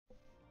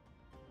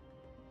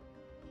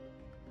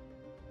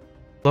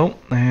Hello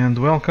and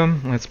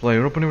welcome. Let's play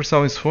Europa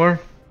Universalis 4.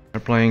 We're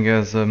playing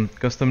as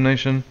custom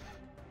nation,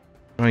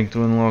 trying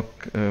to unlock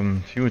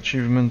few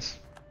achievements.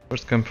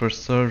 First come,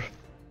 first serve.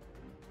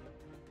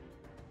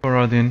 For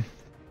Odin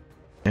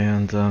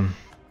and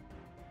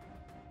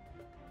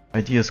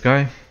Ideas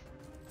guy.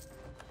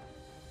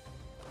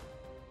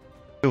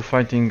 Still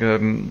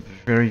fighting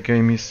very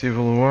gamey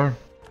civil war.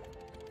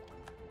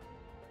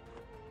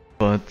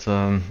 But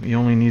you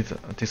only need,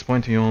 at this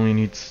point, you only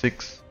need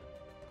 6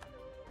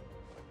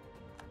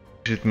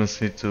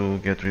 legitimacy to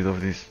get rid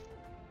of this.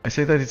 I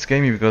say that it's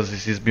gamey because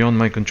this is beyond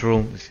my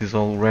control. This is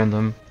all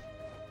random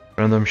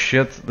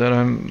shit that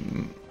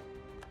I'm...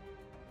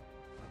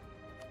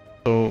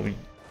 So,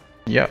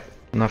 yeah,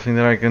 nothing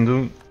that I can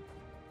do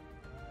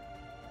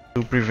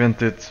to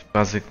prevent it,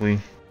 basically.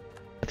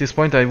 At this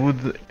point I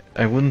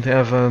wouldn't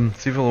have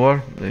civil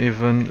war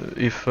even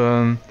if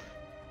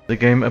the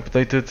game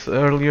updated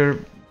earlier,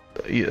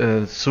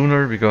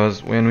 sooner,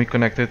 because when we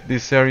connected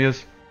these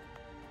areas,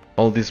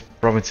 all these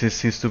provinces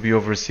ceased to be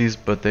overseas,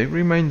 but they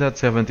remained at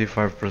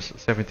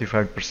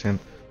 75%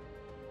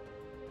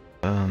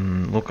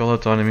 local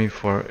autonomy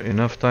for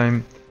enough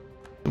time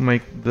to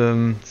make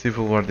the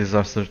civil war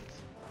disaster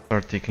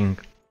start ticking.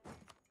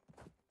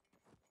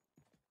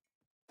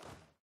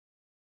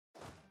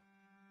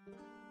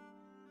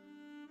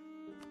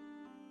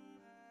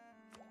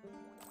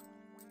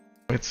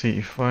 Let's see,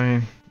 if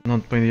I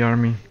not pay the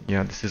army,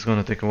 yeah, this is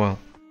gonna take a while.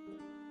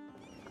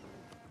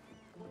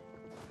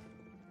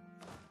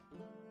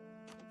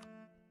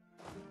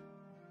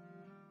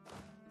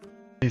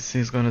 This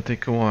is gonna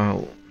take a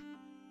while.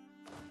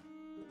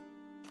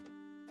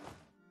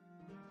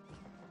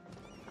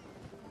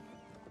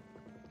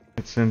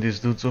 Let's send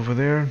these dudes over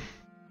there.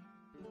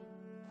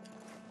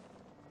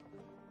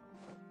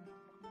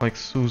 Like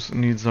Suze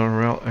needs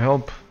our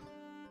help.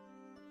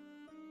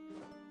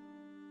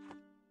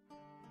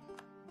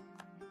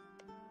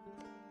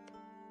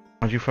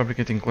 Are you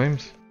fabricating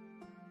claims?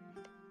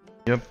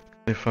 Yep,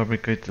 they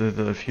fabricated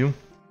a few.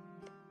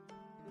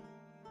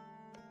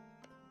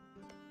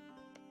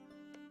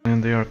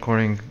 And they are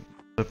coring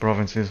the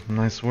provinces.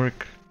 Nice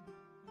work.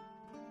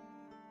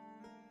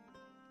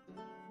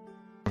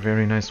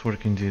 Very nice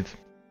work indeed.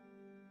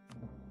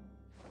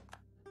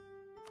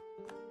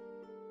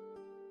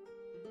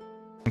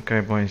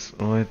 Okay boys,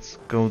 let's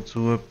go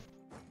to a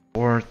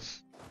port.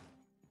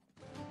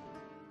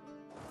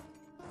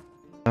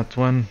 That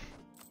one.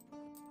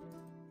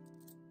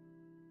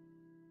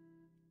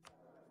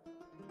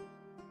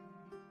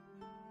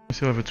 We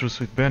still have a truce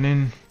with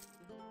Benin,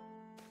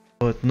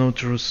 but no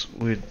truce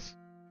with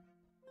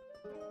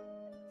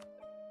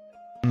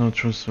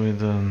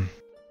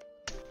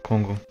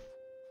Congo.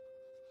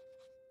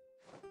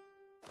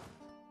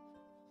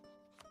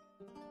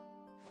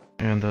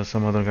 And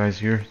some other guys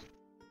here.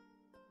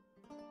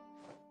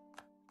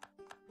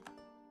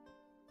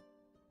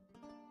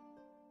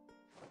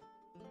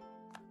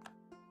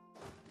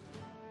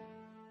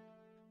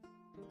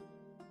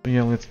 So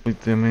yeah, let's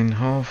split them in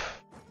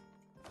half.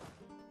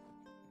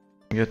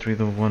 Get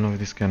rid of one of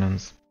these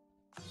cannons.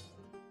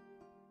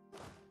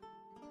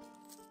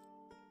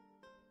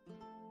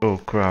 Oh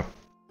crap.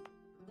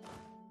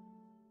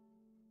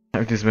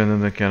 I've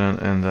disbanded the cannon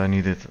and I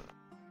need it.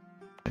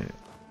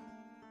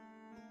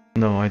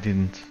 No, I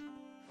didn't.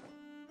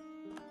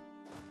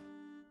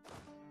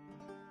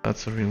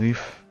 That's a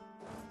relief.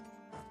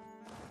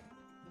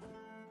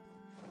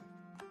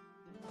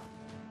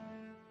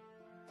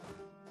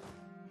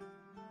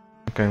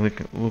 Okay,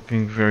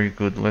 looking very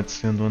good. Let's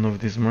send one of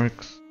these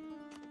mercs.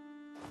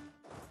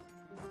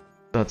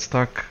 That's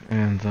stuck,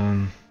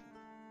 and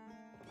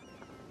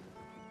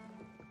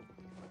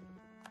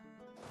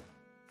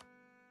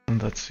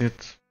that's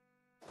it.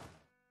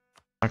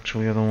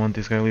 Actually, I don't want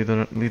this guy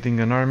leading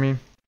an army.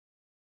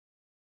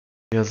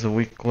 He has a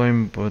weak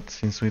claim, but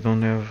since we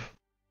don't have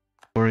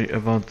to worry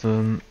about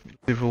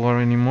civil war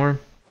anymore,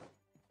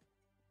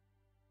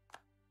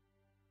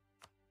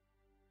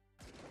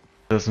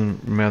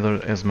 doesn't matter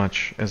as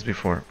much as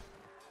before.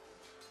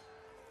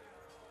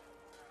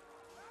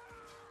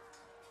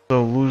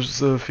 So lose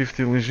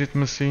 50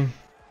 legitimacy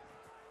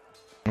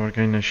or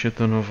gain a shit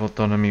ton of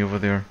autonomy over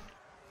there.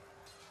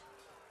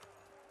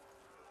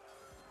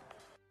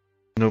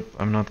 Nope,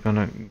 I'm not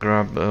gonna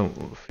grab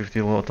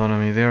 50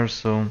 autonomy there,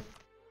 so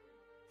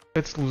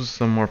let's lose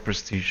some more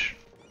prestige.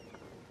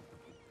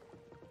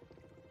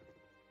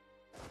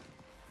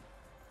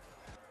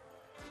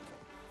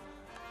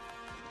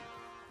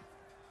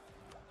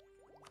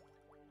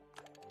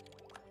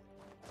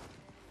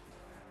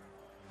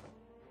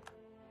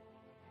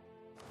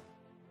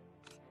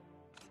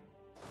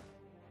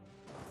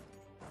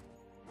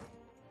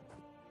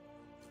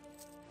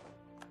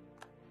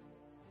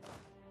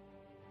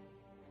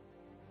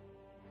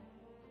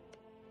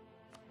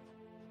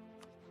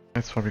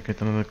 Let's fabricate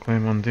another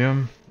claim on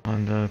them,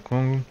 on the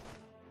Congo,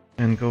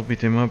 and go beat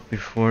them up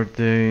before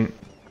they...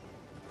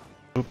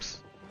 Oops.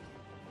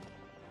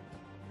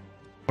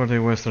 Before they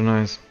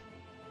westernize.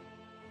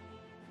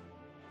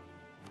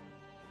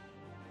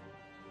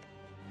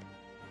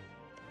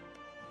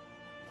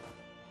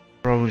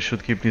 probably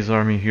should keep this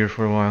army here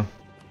for a while.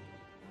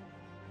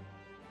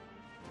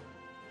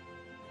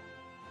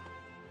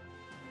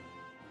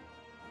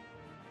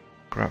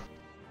 Crap.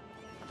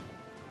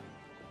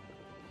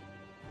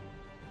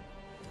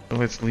 So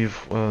let's leave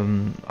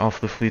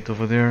half the fleet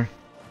over there.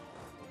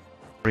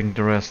 Bring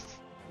the rest.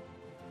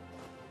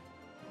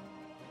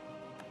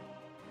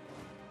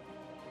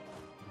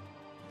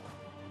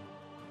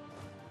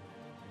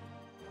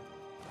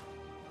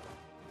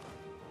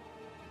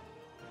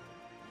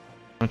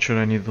 Not sure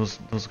I need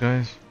those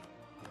guys.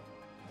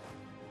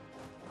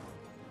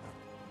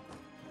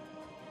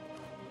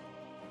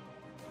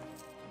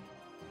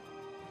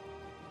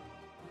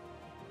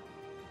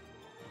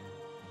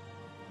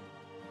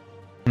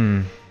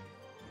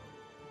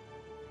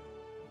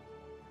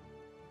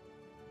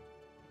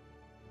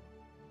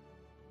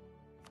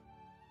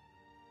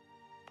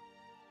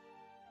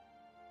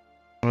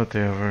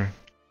 Whatever.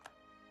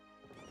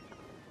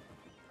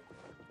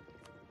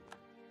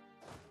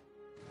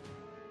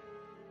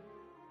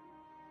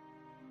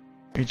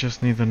 We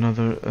just need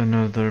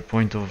another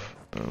point of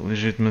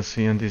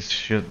legitimacy, and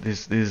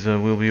this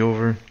will be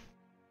over.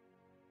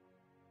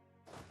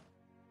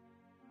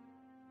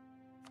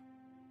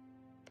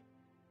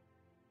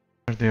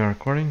 Are they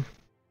recording?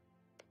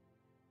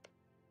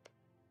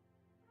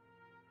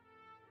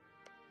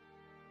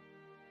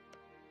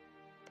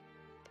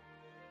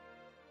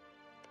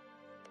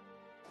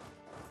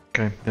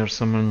 Okay, there's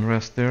some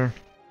unrest there.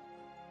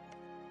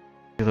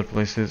 The other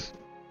places,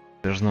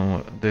 there's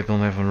no, they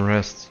don't have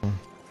unrest, so.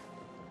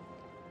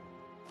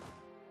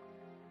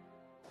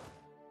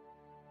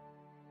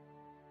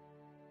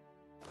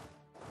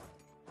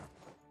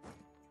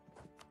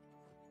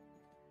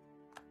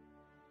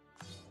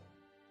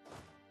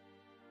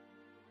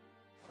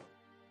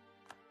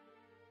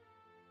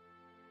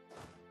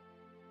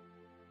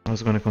 I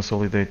was gonna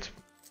consolidate.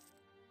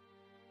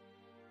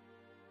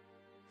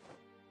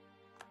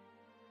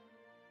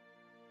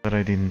 But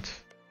I didn't.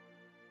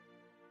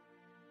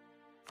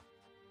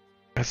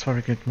 That's why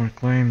we get more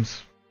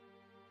claims.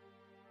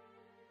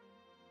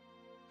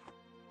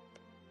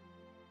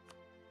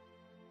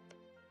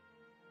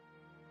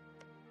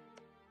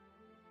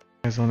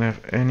 I don't have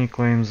any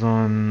claims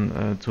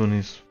on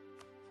Tunis.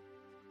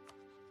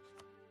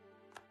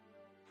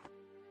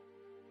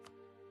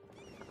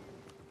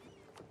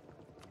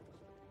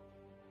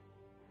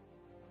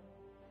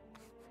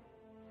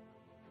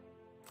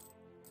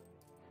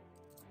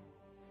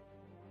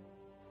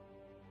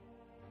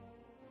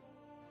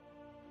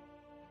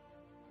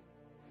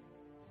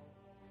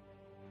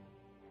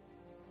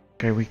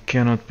 Okay, we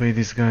cannot pay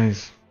these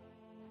guys.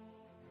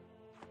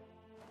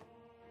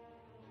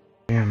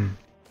 Damn.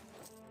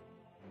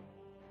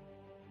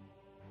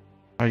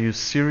 Are you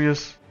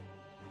serious?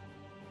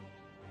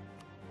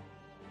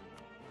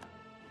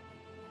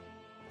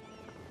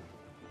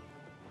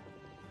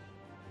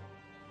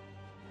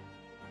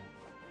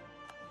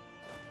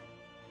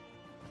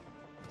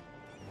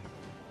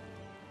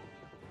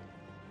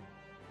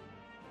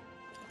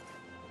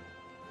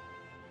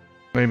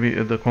 Maybe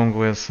the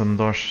Congo has some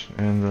dosh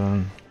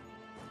and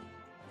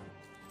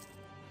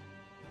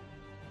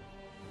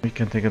we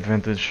can take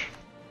advantage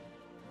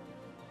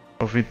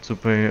of it to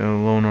pay a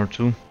loan or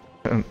two.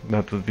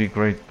 That would be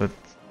great, but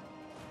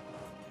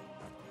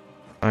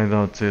I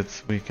doubt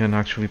it. We can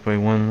actually pay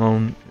one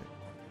loan,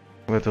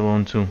 let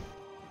alone two.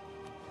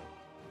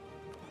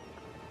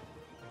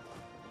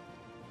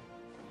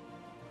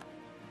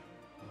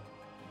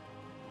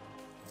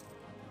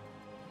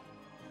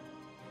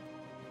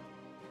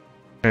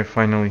 Okay,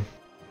 finally.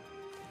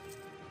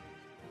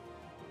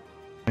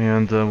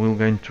 And we'll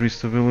gain 3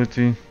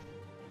 stability.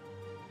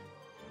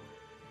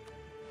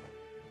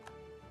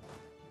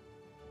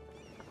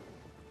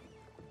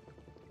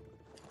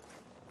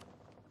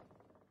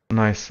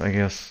 Nice, I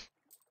guess.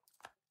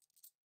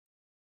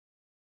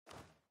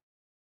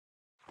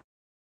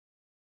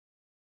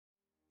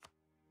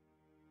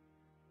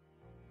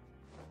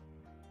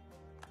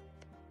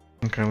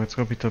 Okay, let's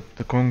go beat up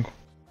the Congo.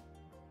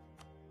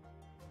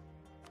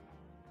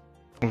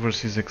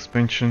 Overseas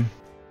expansion.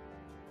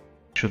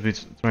 Should be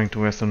trying to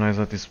westernize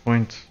at this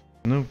point.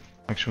 No,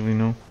 actually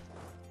no.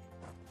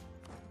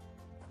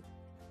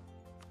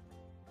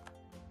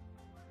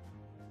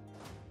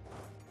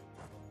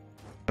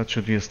 That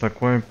should be a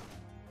stack wipe.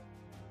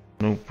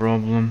 No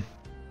problem.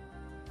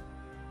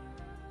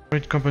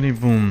 Trade company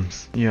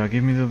booms. Yeah,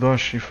 give me the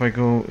dosh if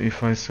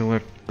I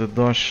select the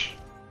dosh.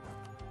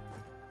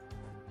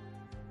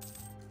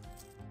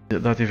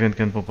 That event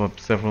can pop up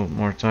several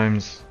more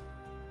times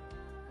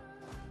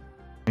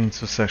in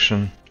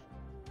succession.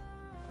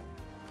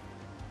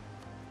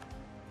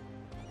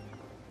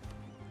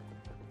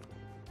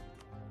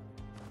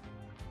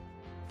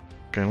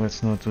 Okay,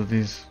 let's not do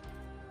this.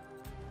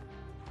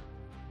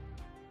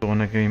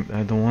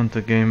 I don't want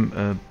a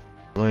game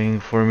playing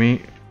for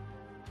me,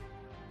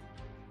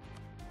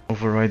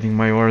 overriding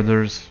my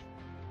orders.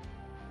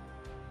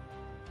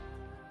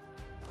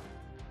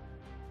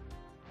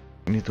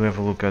 I need to have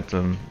a look at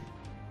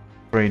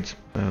trade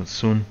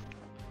soon.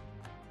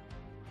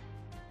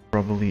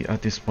 probably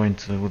at this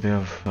point would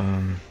have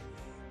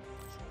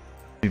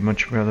be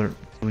much better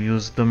to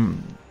use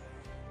them.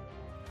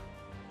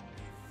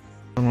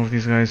 Some of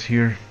these guys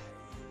here.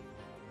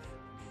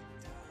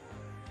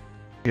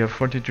 We have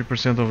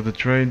 43% of the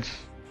trades.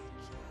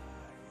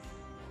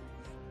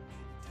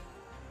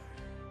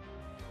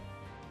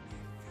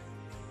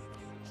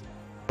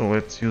 So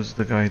let's use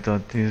the guy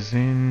that is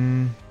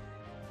in,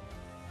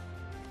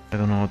 I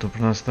don't know how to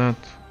pronounce that,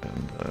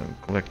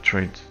 and collect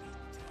trades.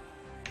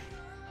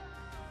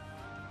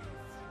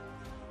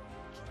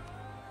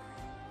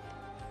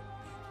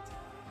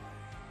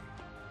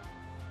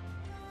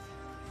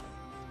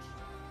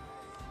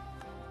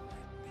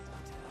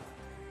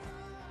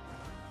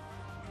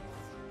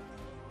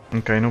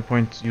 Okay, no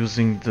point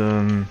using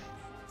the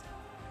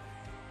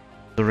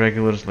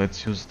regulars.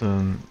 Let's use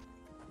the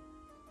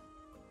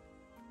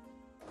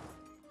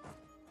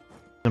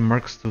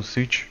mercs to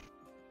siege.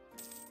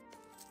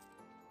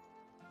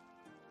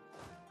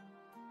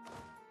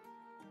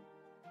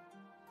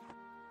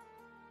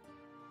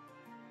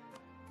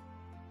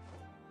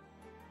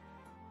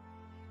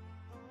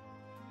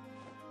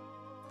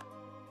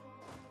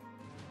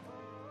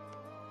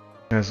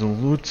 As a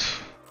loot,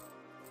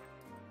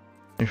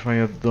 if I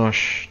had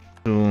dash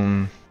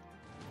to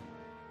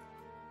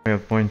if I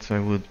had points, I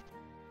would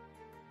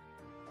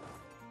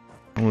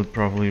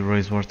probably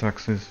raise more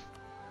taxes.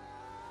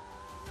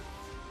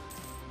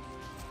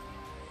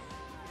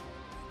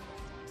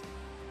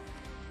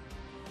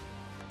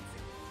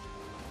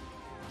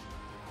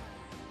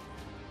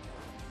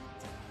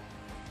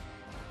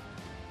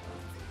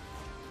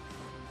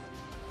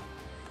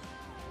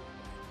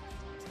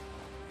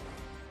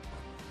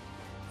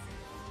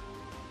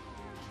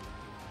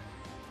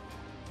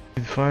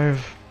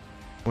 Five.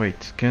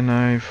 Wait, can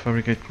I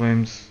fabricate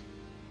claims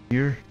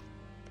here?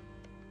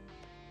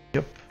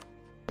 Yep.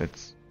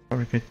 Let's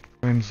fabricate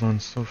claims on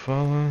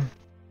Sofala.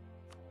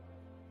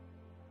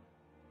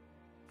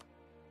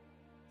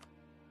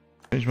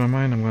 Change my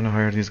mind, I'm gonna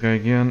hire this guy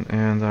again,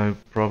 and I'm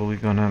probably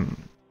gonna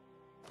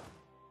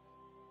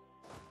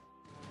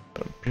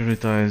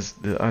prioritize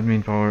the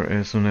admin power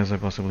as soon as I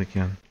possibly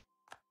can.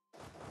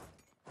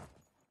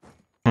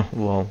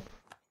 Lol.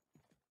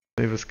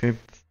 They've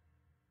escaped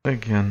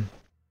again.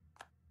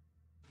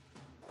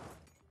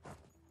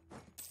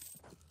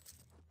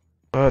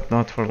 But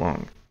not for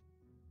long.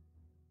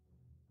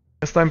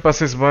 As time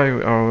passes by,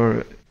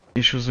 our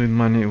issues with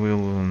money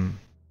will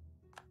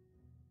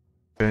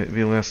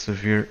be less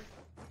severe.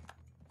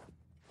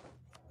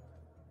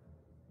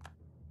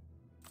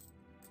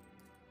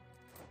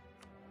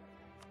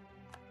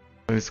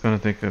 But it's gonna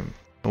take a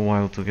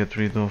while to get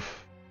rid of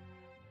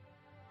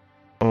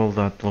all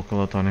that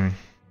local autonomy.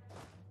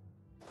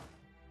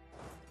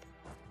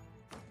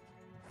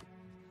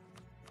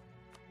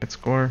 Let's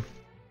score.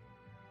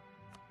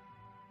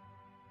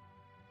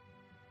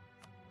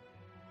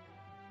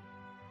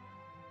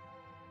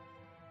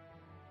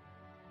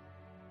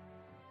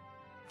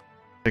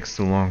 Takes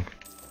too long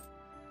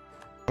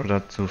for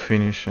that to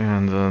finish,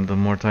 and the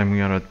more time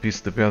we are at peace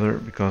the better,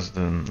 because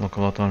the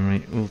local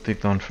autonomy will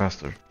tick down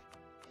faster.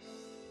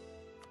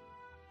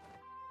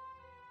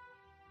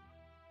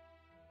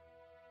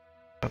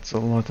 That's a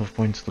lot of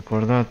points to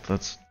core that.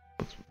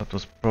 That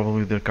was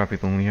probably their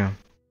capital, yeah.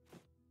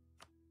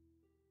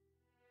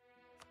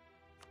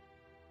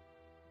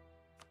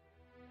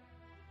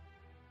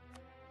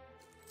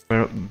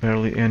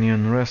 Barely any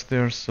unrest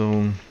there,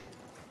 so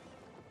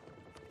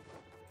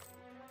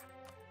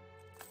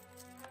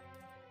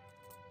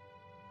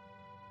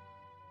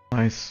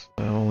nice,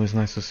 always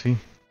nice to see.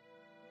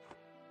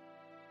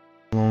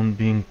 Loan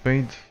being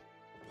paid.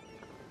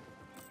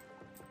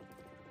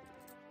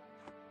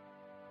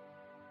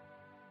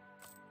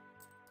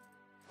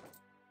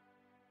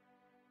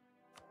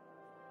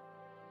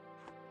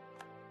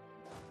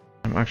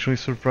 I'm actually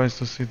surprised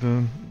to see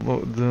the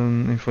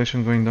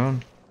inflation going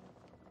down.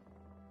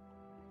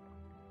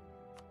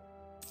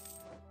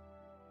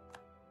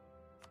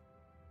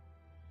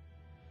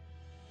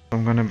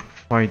 I'm gonna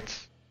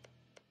fight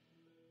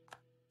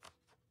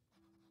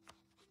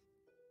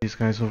these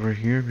guys over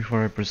here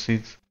before I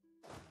proceed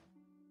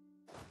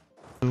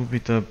to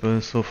beat up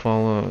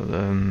Sofala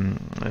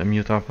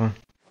Mutapa.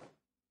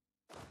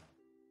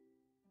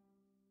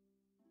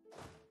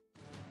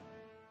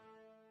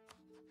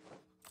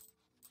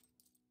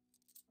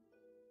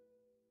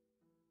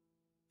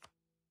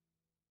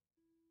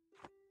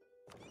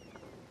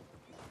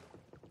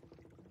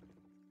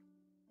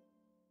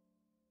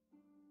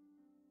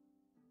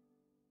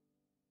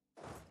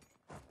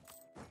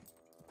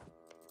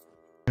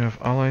 We have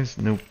allies?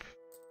 Nope.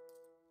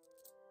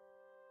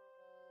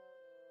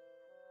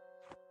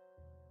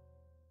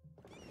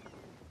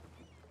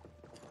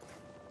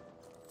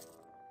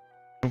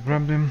 So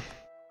grab them.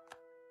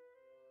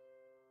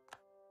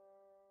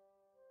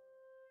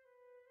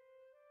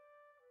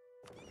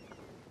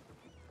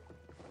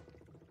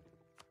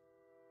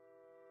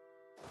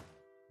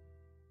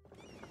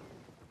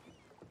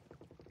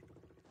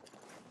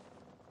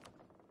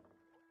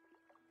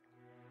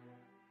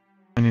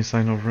 Any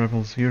sign of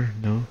rebels here?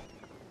 No.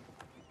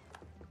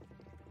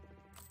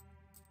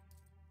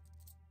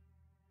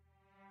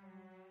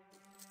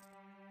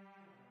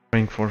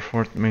 paying for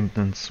fort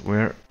maintenance.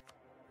 Where?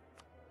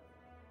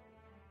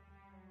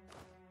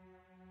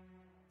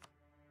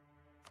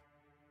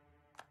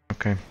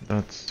 Okay,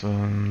 that's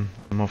a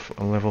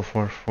level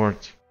 4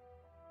 fort.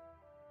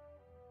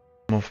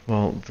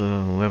 Mothball the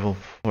level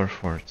 4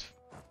 fort.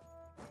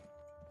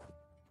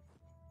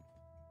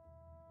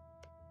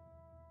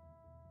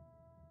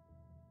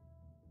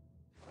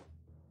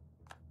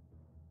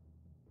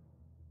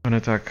 An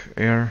attack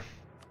air.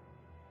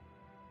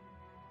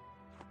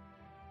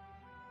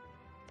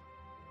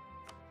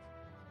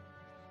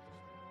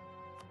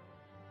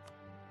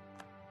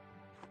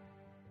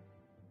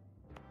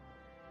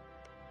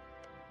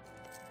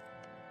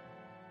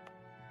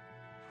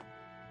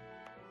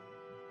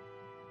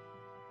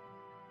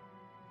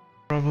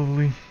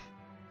 Probably.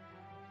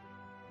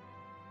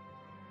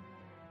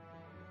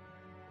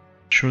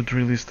 Should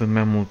release the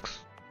Mamluks.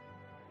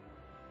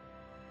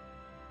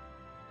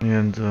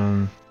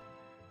 And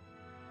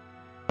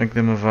make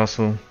them a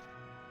vassal.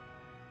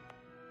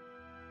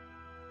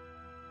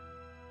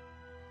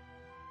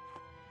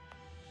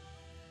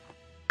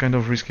 Kind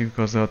of risky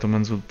because the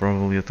Ottomans would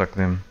probably attack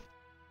them.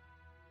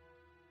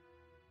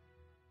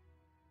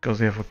 Because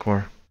they have a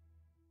core.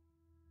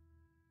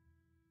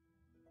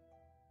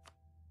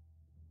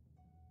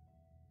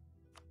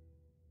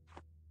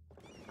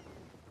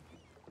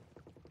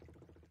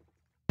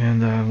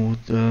 And I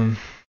would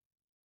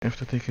have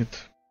to take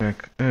it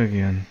back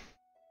again.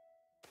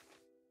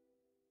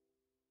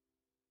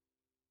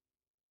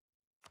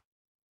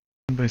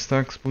 By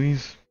stacks,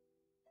 please.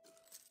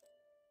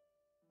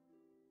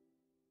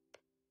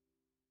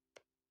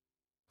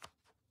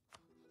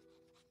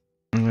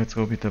 And let's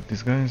go beat up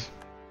these guys.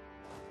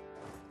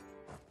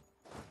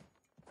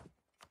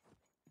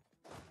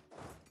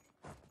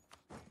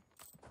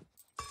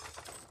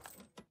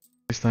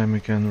 This time we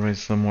can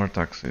raise some more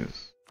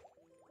taxes.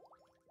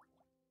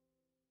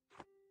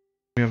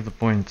 We have the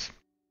point.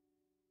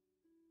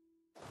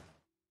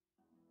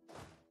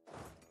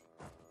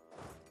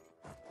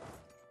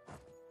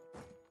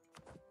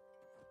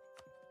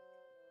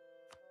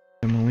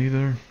 I'm a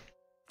leader.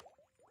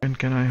 And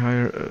can I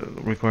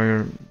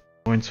require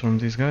points from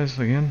these guys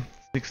again?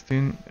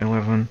 16,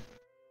 11.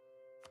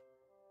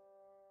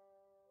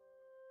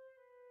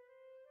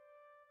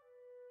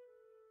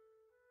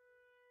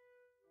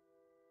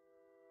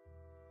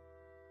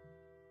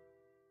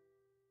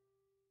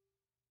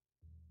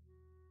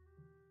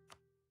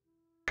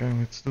 Okay,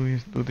 let's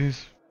do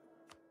this.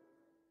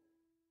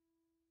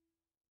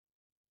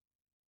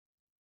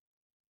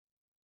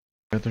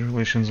 Better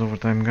relations over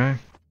time, guy.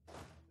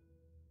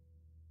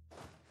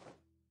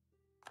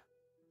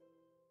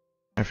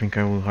 I think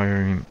I will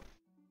hire him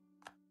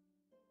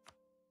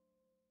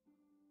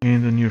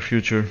in the near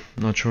future,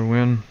 not sure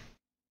when.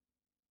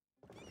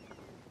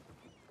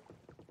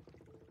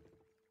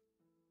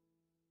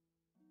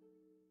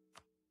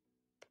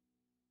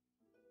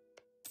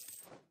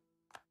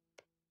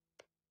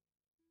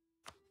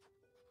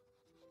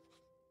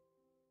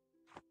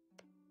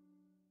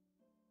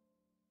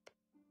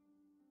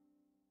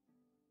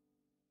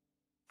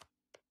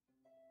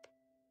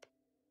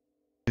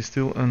 He's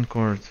still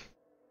uncored.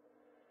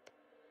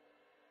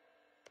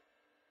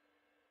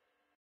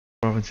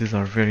 Provinces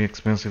are very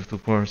expensive to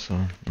core,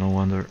 so no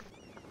wonder.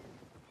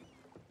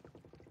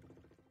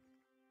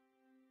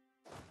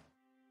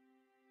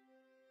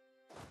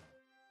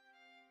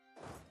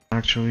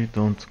 Actually,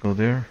 don't go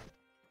there.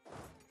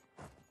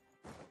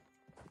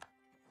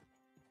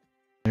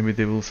 Maybe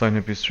they will sign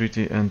a peace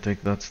treaty and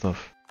take that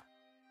stuff.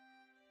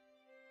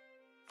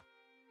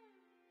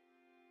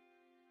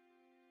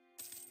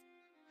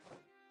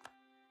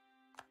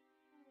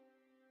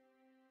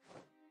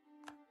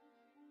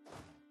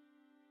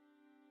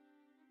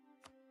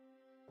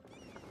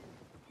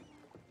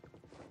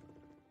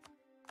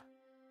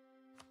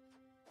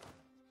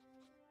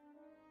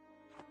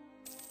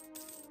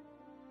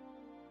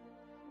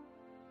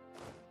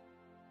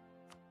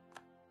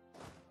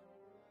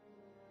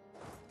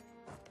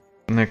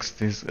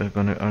 Next is are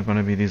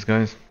gonna be these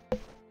guys.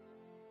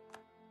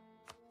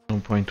 No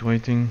point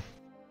waiting.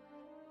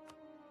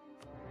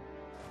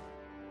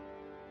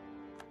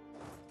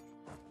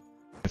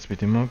 Let's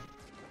beat him up.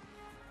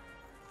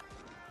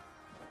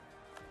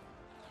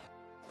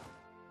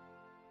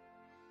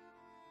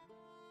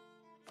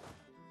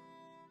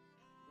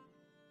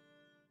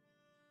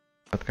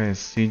 That guy is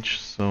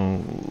siege,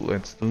 so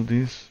let's do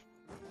this.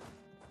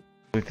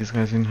 Split these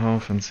guys in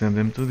half and send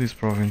them to this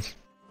province.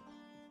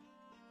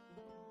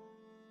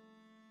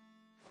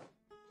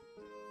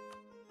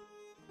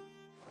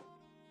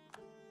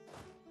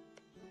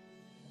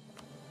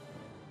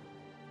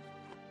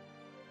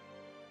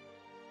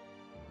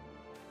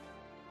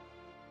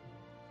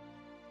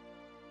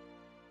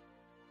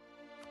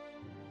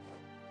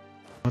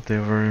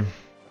 Whatever.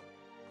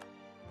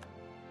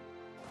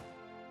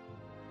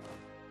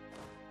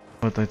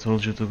 But I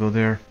told you to go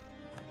there.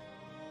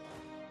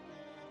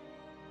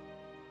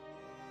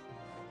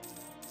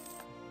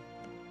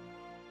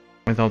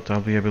 I doubt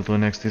I'll be able to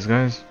annex these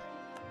guys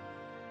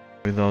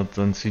without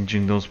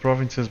unsieging those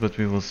provinces, but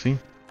we will see.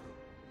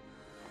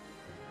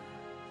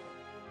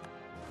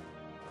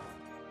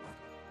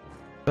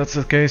 that's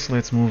the case,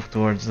 let's move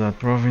towards that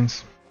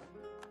province.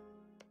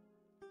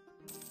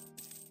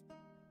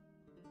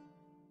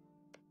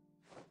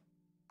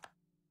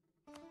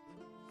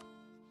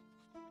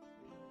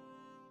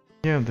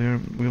 Yeah, they're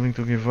willing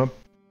to give up.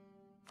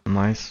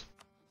 Nice.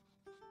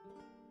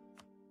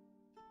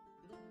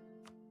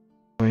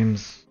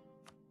 Claims.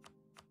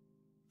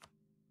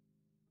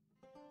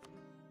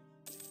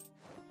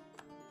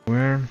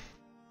 Where?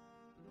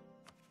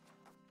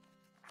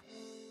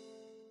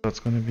 That's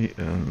gonna be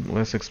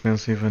less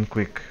expensive and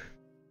quicker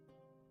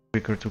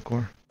to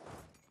core.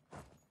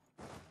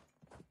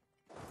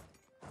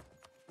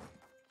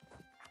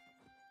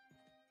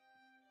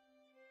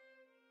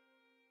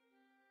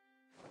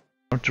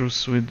 Our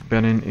truce with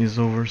Benin is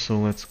over, so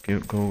let's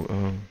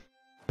go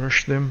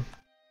rush them.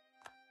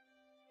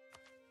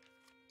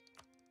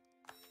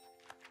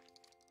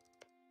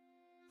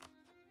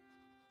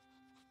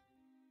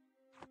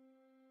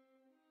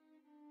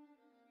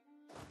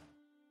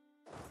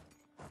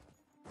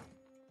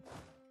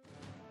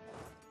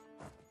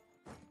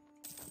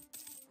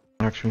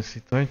 Actually,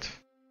 sit tight.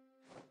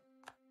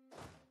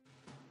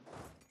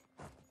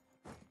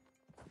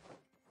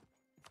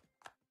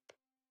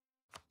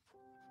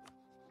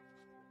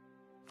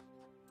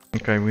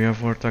 Okay, we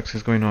have war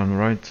taxes going on,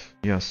 right?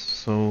 Yes,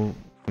 so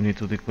we need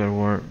to declare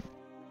war.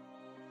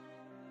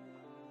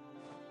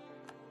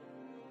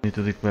 Need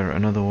to declare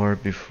another war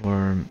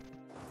before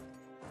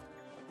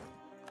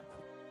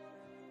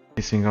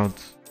missing out.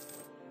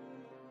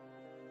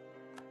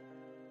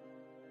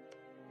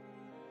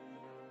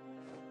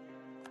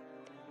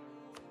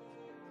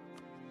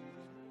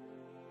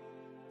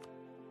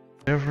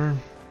 Ever.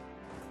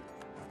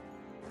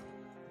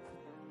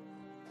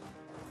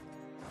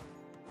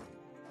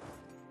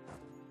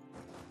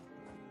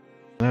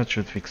 That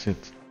should fix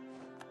it.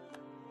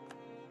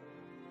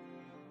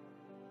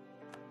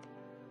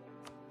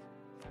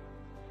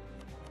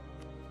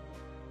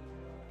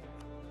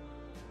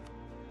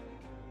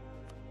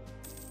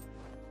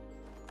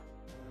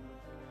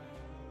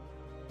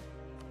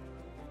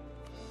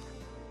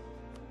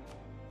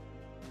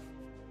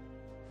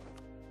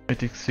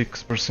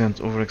 %86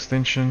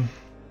 overextension.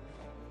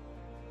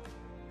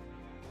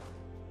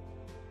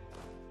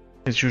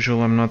 As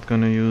usual, I'm not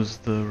gonna use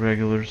the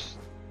regulars.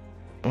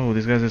 Oh,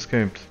 these guys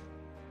escaped.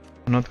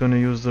 I'm not gonna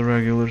use the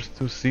regulars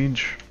to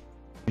siege.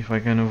 If I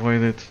can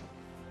avoid it,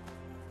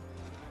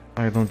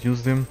 I don't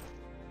use them.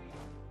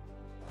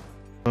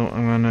 So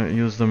I'm gonna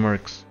use the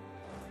mercs.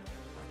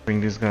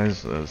 Bring these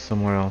guys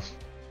somewhere else.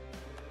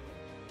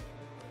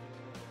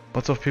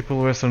 Lots of people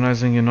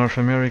westernizing in North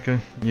America.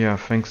 Yeah,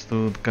 thanks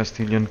to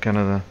Castilian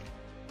Canada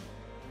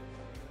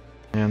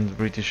and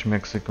British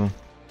Mexico.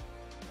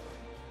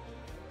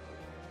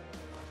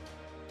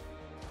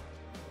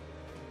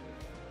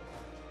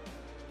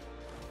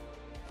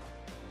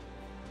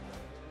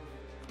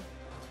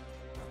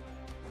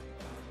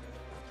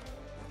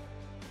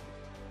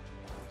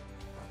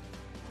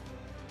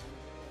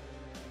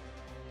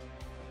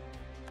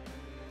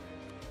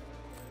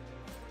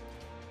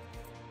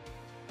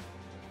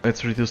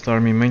 Let's reduce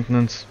army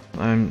maintenance.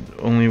 I'm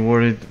only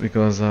worried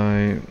because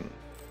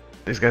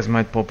these guys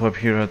might pop up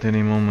here at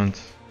any moment.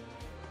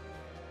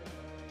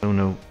 Don't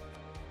know.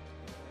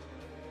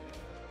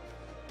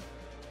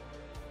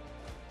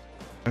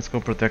 Let's go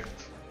protect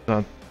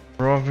that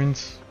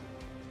province.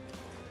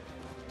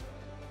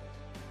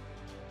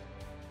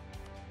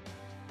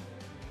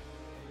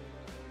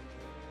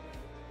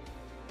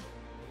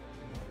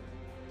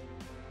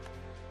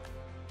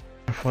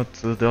 I thought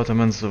the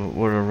Ottomans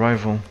were a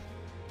rival.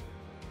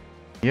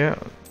 Yeah,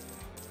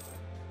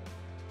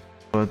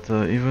 but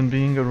even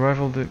being a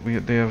rival,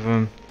 they have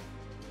a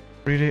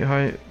pretty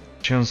high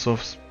chance of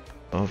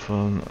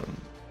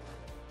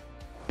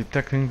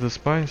detecting the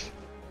spies.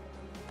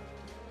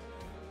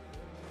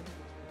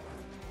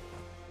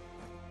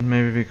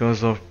 Maybe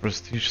because of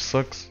prestige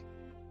sucks.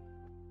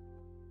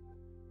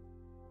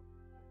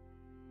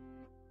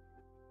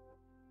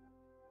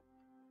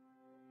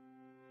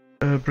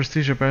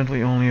 Prestige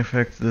apparently only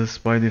affects the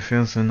spy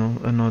defense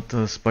and not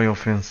the spy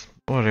offense.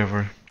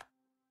 Whatever.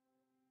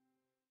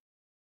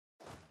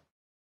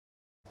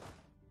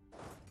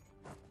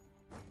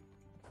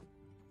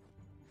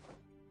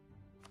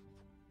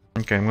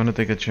 Okay, I'm gonna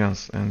take a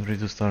chance and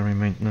reduce army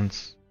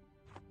maintenance.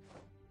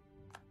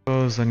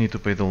 Because I need to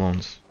pay the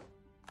loans.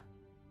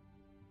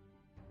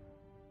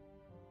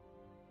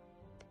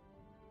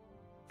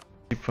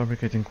 Keep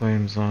fabricating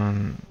claims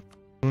on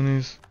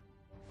Tunis.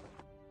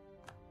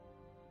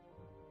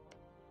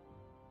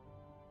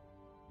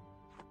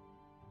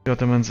 The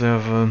Ottomans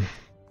have a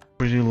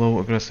pretty low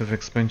aggressive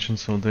expansion,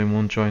 so they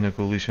won't join a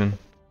coalition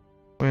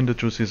when the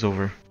truce is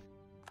over.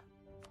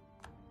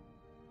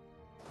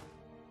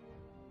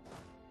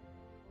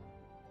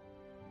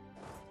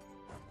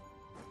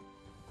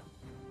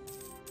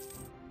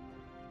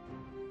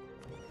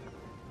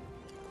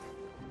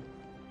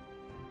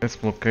 Let's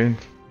blockade.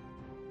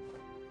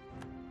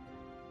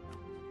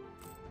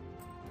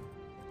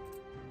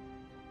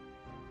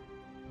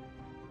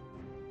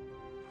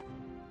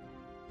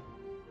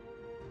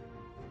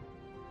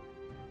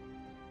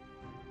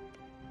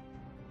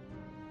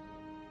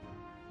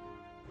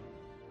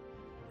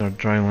 Our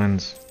dry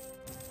lands.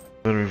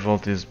 The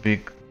revolt is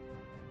big.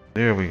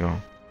 There we go.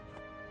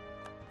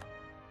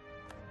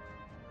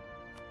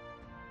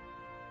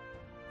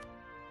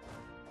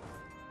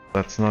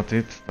 That's not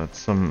it. That's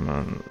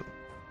some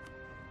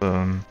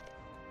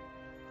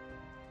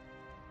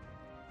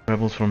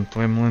rebels from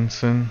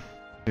Tlemlensen.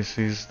 This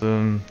is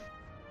the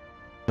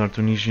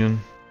Tunisian.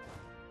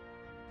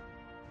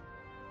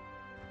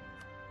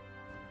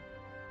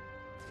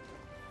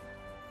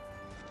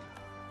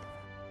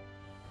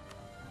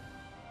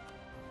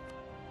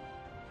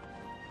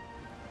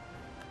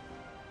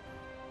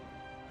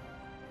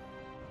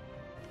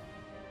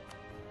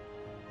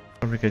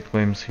 Fabricate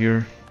claims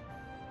here.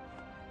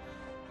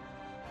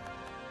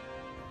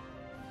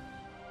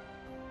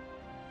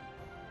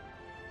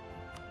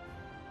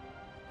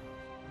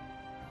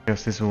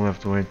 Guess this will have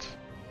to wait.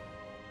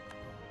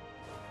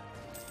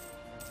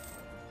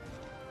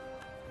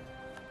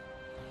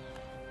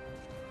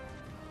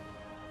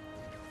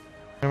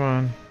 Come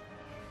on.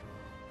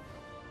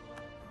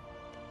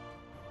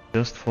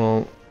 Just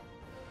fall.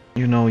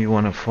 You know you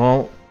wanna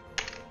fall.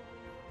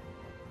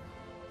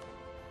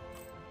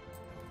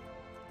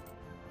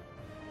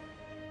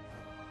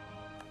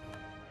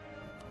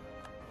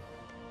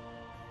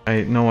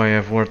 I know I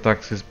have war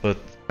taxes, but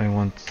I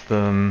want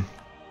the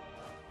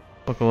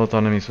local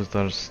autonomy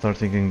to start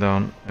ticking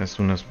down as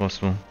soon as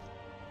possible.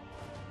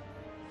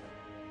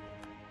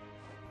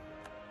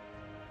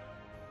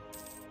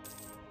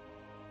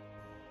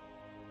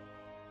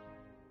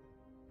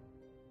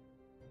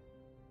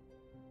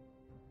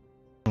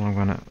 So I'm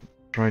gonna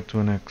try to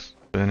annex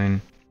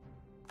Benin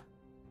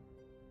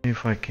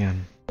if I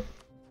can.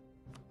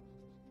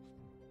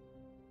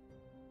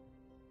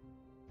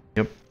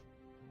 Yep.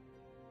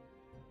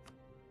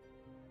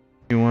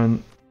 You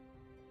want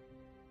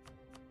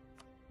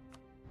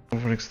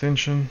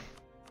overextension?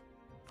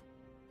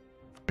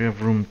 We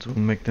have room to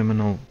make them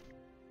annul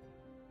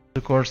the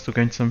course to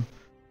gain some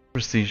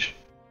prestige.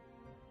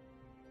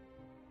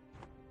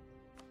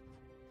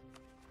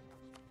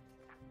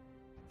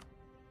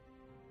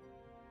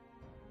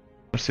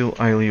 We're still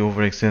highly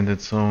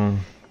overextended, so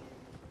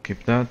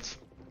keep that.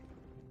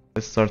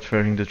 Let's start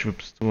ferrying the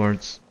troops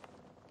towards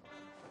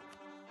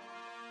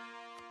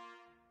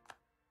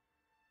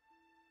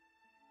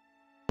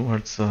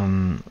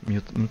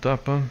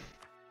Mutapa.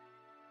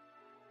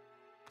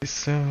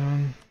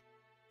 7.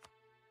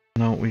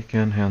 Now we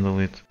can handle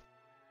it.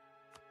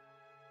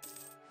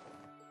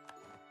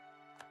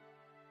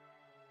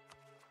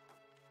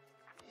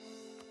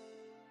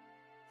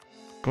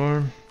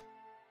 Core.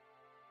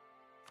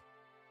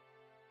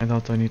 I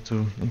doubt I need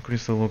to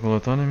increase the local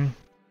autonomy.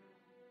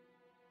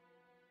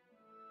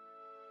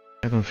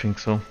 I don't think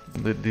so.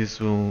 This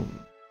will...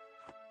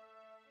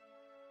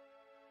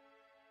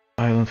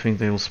 I don't think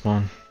they will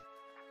spawn.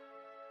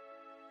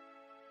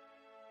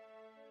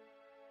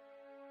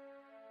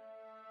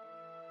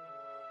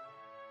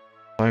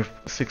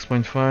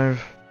 6.5,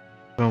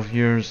 12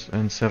 years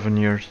and 7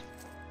 years.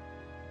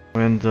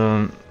 When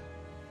the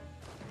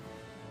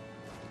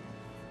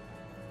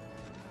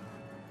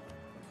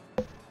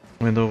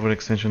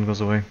overextension goes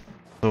away,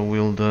 so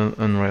will the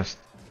unrest.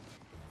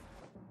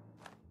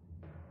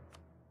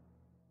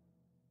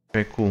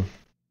 Okay, cool.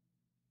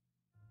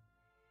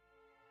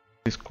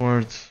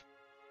 Discords.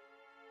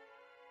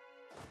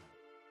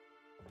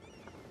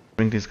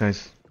 Bring these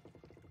guys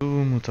to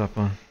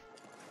Mutapa.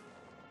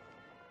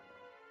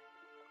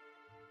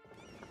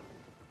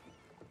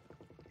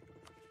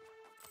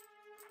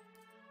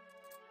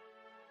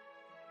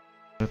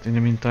 But in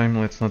the meantime,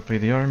 let's not pay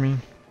the army.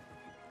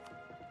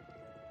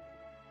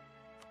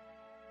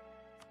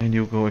 And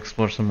you go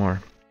explore some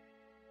more.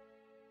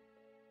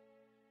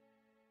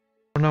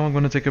 For now I'm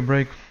gonna take a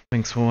break.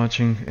 Thanks for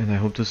watching and I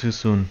hope to see you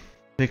soon.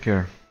 Take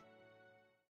care.